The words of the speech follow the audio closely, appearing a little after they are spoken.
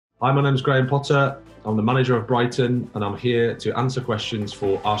Hi, my name's Graham Potter. I'm the manager of Brighton and I'm here to answer questions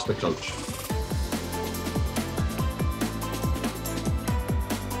for Ask the Coach.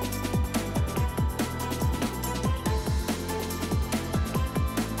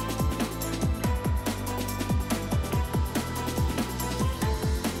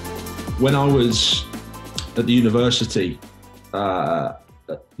 When I was at the university, at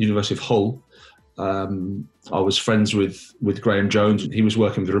University of Hull, I was friends with Graham Jones. He was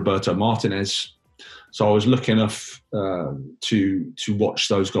working with Roberto Martinez. So I was lucky enough to watch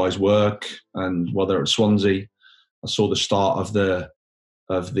those guys work. And while they're at Swansea, I saw the start of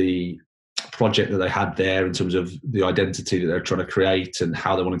the project that they had there in terms of the identity that they're trying to create and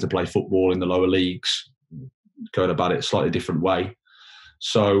how they wanted to play football in the lower leagues, going about it a slightly different way.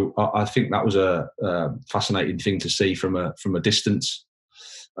 So I think that was a fascinating thing to see from a distance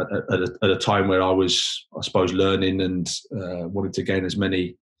at a time where I was, I suppose, learning and wanted to gain as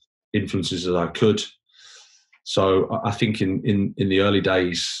many influences as I could. So I think in the early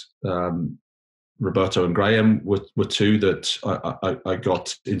days, Roberto and Graham were two that I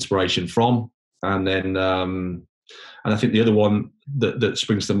got inspiration from, and then and I think the other one that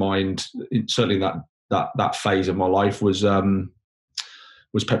springs to mind, certainly that phase of my life, was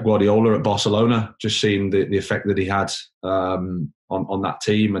Pep Guardiola at Barcelona. Just seeing the effect that he had on that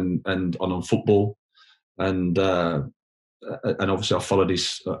team and on football, and obviously I've followed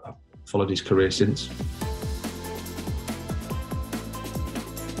his career since.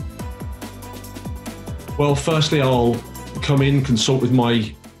 Well, firstly, I'll come in, consult with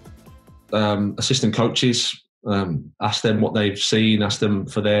my assistant coaches, ask them what they've seen, ask them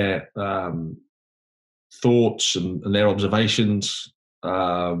for their thoughts and their observations.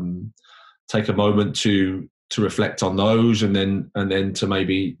 Take a moment to reflect on those, and then to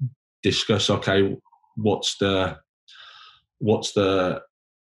maybe discuss, okay, what's the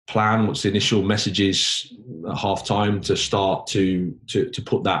plan, what's the initial messages at half time to start to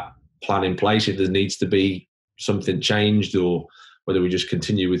put that plan in place, if there needs to be something changed, or whether we just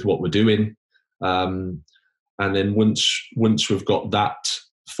continue with what we're doing. And then once we've got that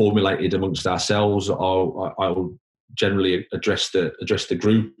formulated amongst ourselves, I'll generally address the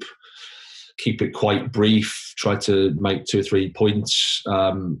group, keep it quite brief, try to make 2 or 3 points.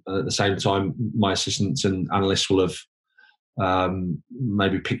 At the same time, my assistants and analysts will have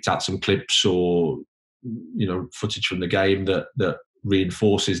maybe picked out some clips or footage from the game that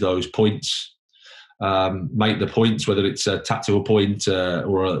reinforces those points. Make the points, whether it's a tactical point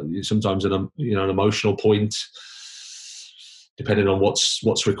or sometimes an emotional point, depending on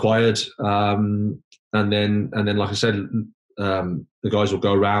what's required. And then, like I said, the guys will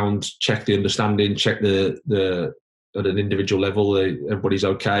go around, check the understanding, check the at an individual level, everybody's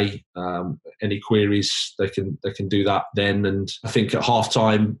okay. Any queries, they can do that then. And I think at half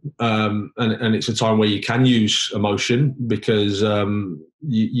time, and it's a time where you can use emotion, because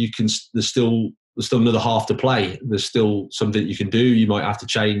you can. There's still another half to play. There's still something you can do. You might have to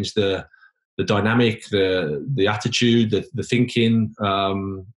change the dynamic, the attitude, the thinking.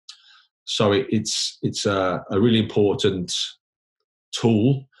 So it's a really important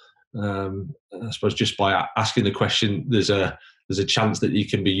tool. I suppose just by asking the question, there's a chance that you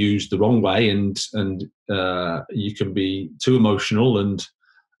can be used the wrong way, and you can be too emotional and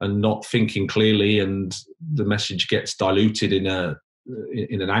not thinking clearly, and the message gets diluted in an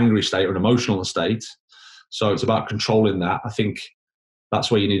angry state or an emotional state. So it's about controlling that. I think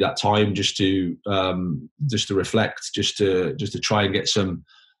that's where you need that time just to reflect, just to try and get some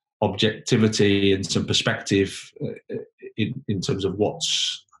objectivity and some perspective in terms of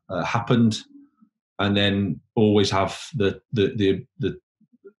what's happened, and then always have the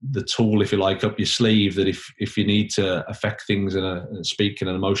tool, if you like, up your sleeve, that if you need to affect things and speak in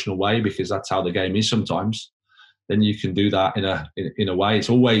an emotional way, because that's how the game is sometimes, then you can do that in a way.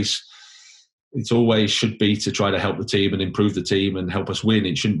 It's always should be to try to help the team and improve the team and help us win.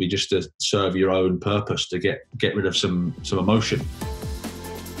 It shouldn't be just to serve your own purpose, to get rid of some emotion.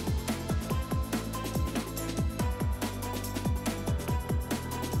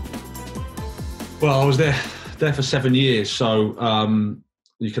 Well, I was there for 7 years, so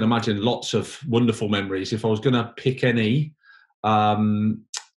you can imagine lots of wonderful memories. If I was going to pick any, I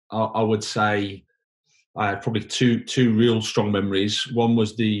would say I had probably two real strong memories. One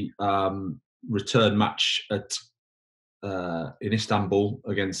was the return match in Istanbul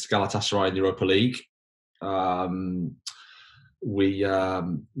against Galatasaray in the Europa League. We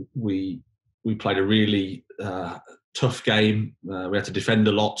played a really tough game. We had to defend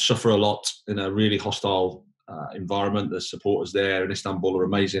a lot, suffer a lot in a really hostile environment. The supporters there in Istanbul are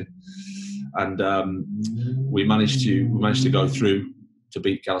amazing, and we managed to go through.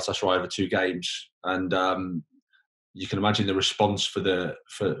 beat Galatasaray over 2 games, and you can imagine the response for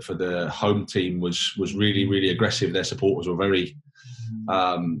the home team was really, really aggressive. Their supporters were very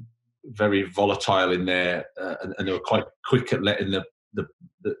very volatile in there, and they were quite quick at letting the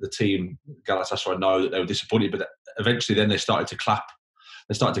team Galatasaray know that they were disappointed. But eventually, then they started to clap.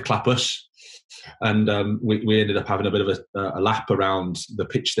 They started to clap us, and we ended up having a bit of a lap around the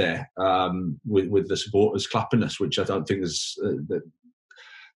pitch there with the supporters clapping us, which I don't think is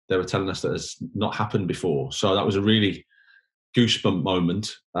they were telling us that has not happened before. So that was a really goosebump moment.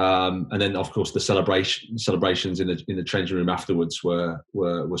 And then, of course, the celebrations in the changing room afterwards were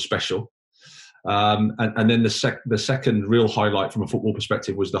special. And then the second real highlight from a football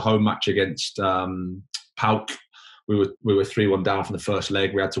perspective was the home match against PAOK. We were 3-1 down from the first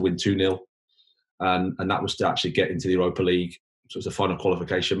leg. We had to win 2-0, and that was to actually get into the Europa League. So it was the final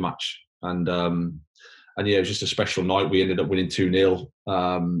qualification match, and yeah, it was just a special night. We ended up winning 2-0.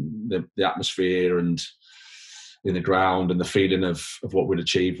 The atmosphere and in the ground and the feeling of what we'd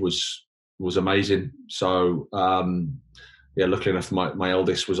achieved was amazing. So yeah, luckily enough, my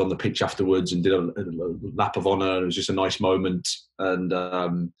eldest was on the pitch afterwards and did a lap of honour. It was just a nice moment,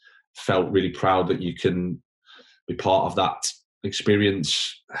 and felt really proud that you can be part of that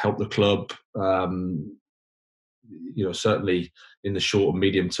experience, help the club, certainly in the short and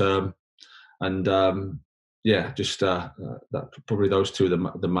medium term. And yeah, just that, probably those two are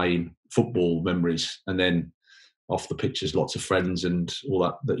the main football memories. And then off the pitches, lots of friends and all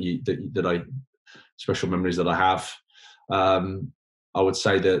that special memories that I have. I would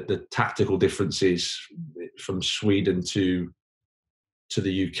say that the tactical differences from Sweden to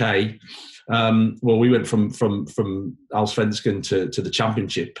the UK. Well, we went from Allsvenskan to the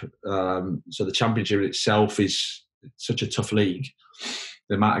Championship. So the Championship itself is such a tough league.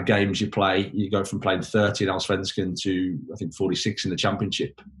 The amount of games you play, you go from playing 30 in Allsvenskan to, I think, 46 in the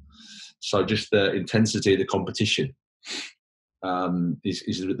Championship. So just the intensity of the competition is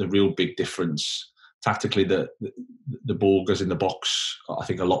the real big difference. Tactically, the ball goes in the box, I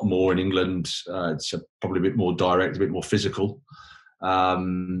think, a lot more in England. It's probably a bit more direct, a bit more physical.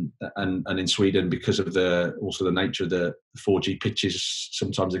 And in Sweden, because of also the nature of the 4G pitches,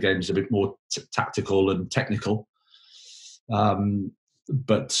 sometimes the game is a bit more tactical and technical.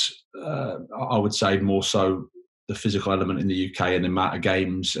 But I would say more so the physical element in the UK and the amount of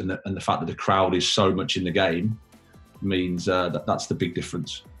games and the fact that the crowd is so much in the game means that's the big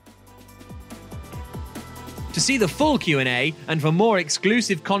difference. To see the full Q&A and for more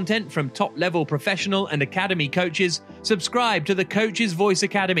exclusive content from top-level professional and academy coaches, subscribe to the Coach's Voice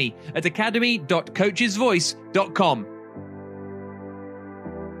Academy at academy.coachesvoice.com.